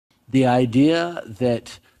The idea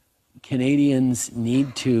that Canadians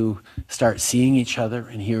need to start seeing each other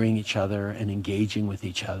and hearing each other and engaging with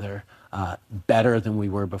each other better than we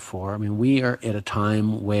were before. I mean, we are at a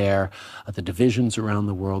time where the divisions around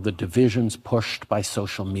the world, the divisions pushed by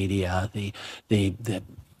social media, the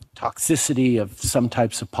toxicity of some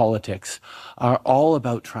types of politics are all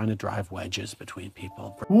about trying to drive wedges between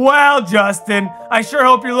people. Well, Justin, I sure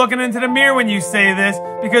hope you're looking into the mirror when you say this,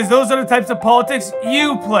 because those are the types of politics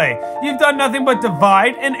you play. You've done nothing but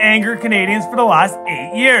divide and anger Canadians for the last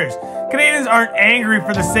 8 years. Canadians aren't angry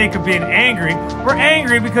for the sake of being angry. We're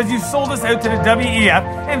angry because you sold us out to the WEF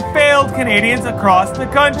and failed Canadians across the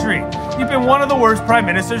country. You've been one of the worst prime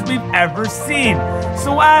ministers we've ever seen.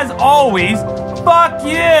 So as always, fuck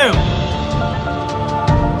you!